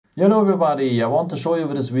Hello everybody, I want to show you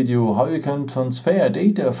with this video how you can transfer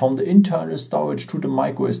data from the internal storage to the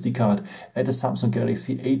microSD card at the Samsung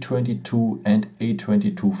Galaxy A22 and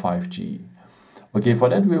A22 5G. Okay, for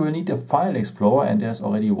that we will need a file explorer, and there's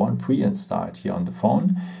already one pre-installed here on the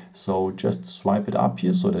phone. So just swipe it up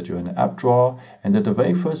here so that you're in the app drawer, and at the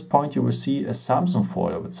very first point you will see a Samsung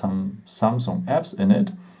folder with some Samsung apps in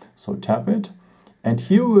it. So tap it, and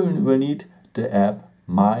here we will need the app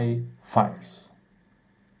My Files.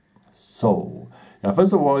 So,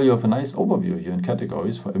 first of all, you have a nice overview here in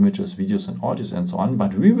categories for images, videos and audios and so on,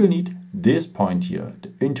 but we will need this point here,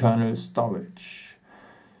 the internal storage.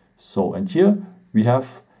 So, and here we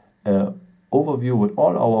have an overview with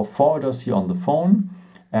all our folders here on the phone,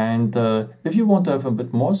 and if you want to have a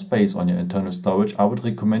bit more space on your internal storage, I would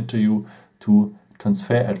recommend to you to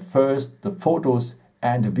transfer at first the photos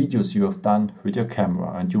and the videos you have done with your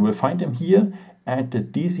camera, and you will find them here at the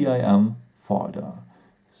DCIM folder.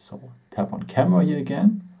 So tap on camera here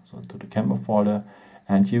again, so to the camera folder,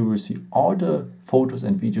 and here you will see all the photos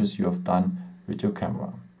and videos you have done with your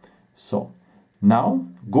camera. So now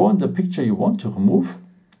go on the picture you want to remove,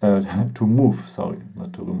 to move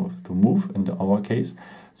in our case.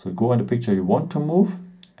 So go on the picture you want to move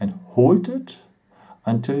and hold it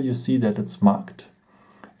until you see that it's marked.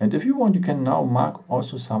 And if you want, you can now mark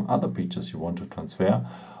also some other pictures you want to transfer,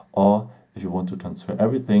 or if you want to transfer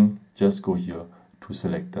everything, just go here to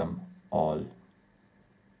select them all.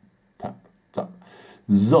 Tap.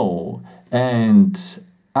 So, and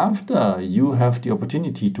after you have the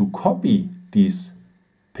opportunity to copy these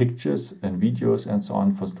pictures and videos and so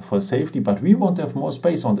on for safety, but we want to have more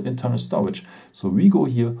space on the internal storage, so we go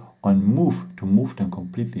here on move to move them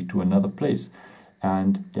completely to another place.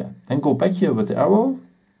 And yeah, then go back here with the arrow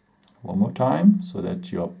one more time so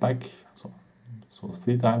that you're back, so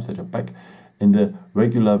 3 times that you're back in the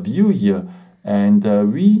regular view here. And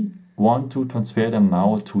we want to transfer them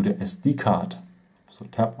now to the SD card. So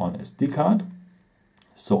tap on SD card.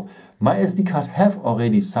 So my SD card have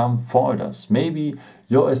already some folders. Maybe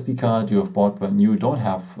your SD card you have bought brand new don't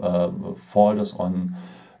have folders on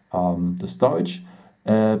the storage.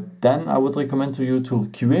 Then I would recommend to you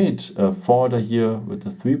to create a folder here with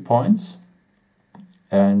the 3 points,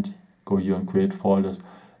 and go here and create folders,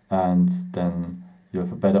 and then you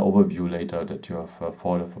have a better overview later that you have a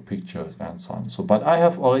folder for pictures and so on. So, but I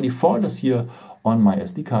have already folders here on my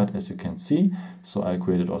SD card, as you can see. So I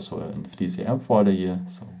created also a DCIM folder here.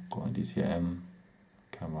 So go on DCIM,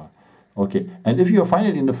 camera. Okay, and if you find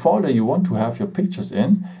it in the folder you want to have your pictures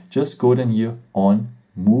in, just go then here on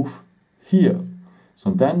move here.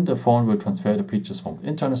 So then the phone will transfer the pictures from the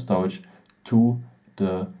internal storage to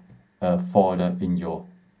the folder in your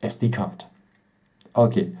SD card.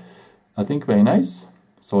 Okay. I think very nice.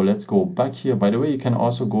 So let's go back here. By the way, you can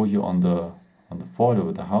also go here on the folder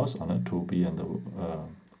with the house on it to be in the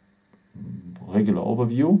regular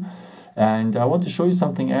overview. And I want to show you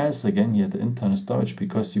something else again here, the internal storage,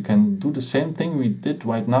 because you can do the same thing we did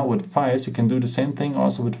right now with files. You can do the same thing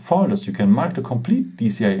also with folders. You can mark the complete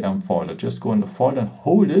DCIM folder. Just go in the folder and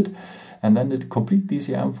hold it, and then the complete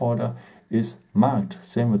DCIM folder is marked.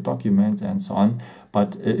 Same with documents and so on.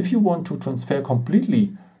 But if you want to transfer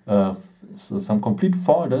completely so some complete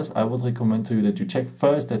folders, I would recommend to you that you check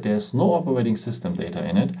first that there's no operating system data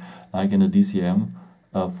in it, like in the DCIM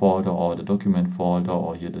folder or the document folder,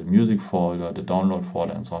 or here the music folder, the download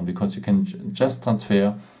folder and so on, because you can just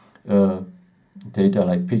transfer data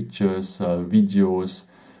like pictures, videos,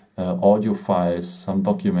 audio files, some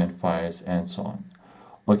document files and so on.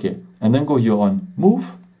 Okay, and then go here on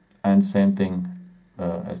move, and same thing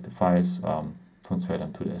as the files, transfer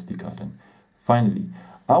them to the SD card. And finally,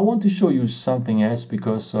 I want to show you something else,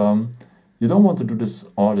 because you don't want to do this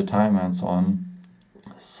all the time and so on.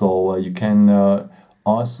 So you can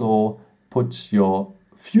also put your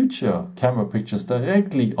future camera pictures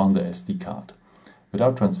directly on the SD card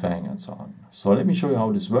without transferring and so on. So let me show you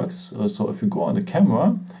how this works. So if you go on the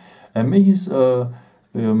camera, and he's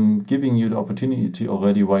giving you the opportunity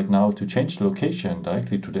already right now to change the location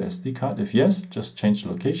directly to the SD card. If yes, just change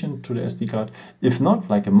the location to the SD card. If not,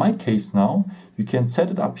 like in my case now, you can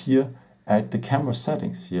set it up here at the camera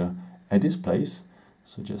settings here at this place.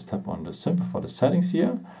 So just tap on the symbol for the settings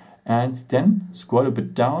here, and then scroll a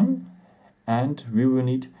bit down, and we will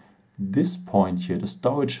need this point here, the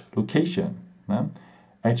storage location.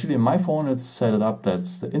 Actually, in my phone, it's set it up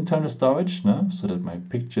that's the internal storage, so that my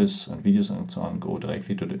pictures and videos and so on go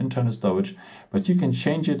directly to the internal storage. But you can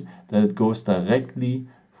change it that it goes directly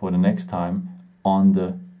for the next time on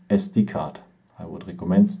the SD card. I would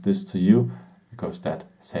recommend this to you because that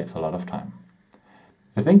saves a lot of time.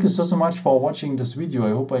 Thank you so much for watching this video. I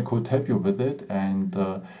hope I could help you with it. And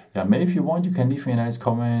yeah, maybe if you want, you can leave me a nice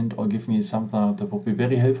comment or give me some thumbs up. That would be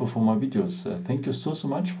very helpful for my videos. Thank you so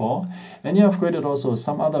much for. And yeah, I've created also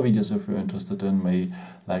some other videos if you're interested in, may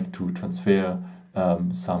like to transfer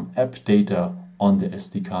some app data on the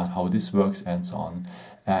SD card, how this works and so on.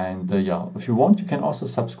 And yeah, if you want, you can also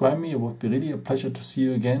subscribe me. It would be really a pleasure to see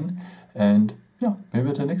you again. And yeah, maybe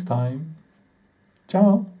until next time.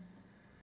 Ciao.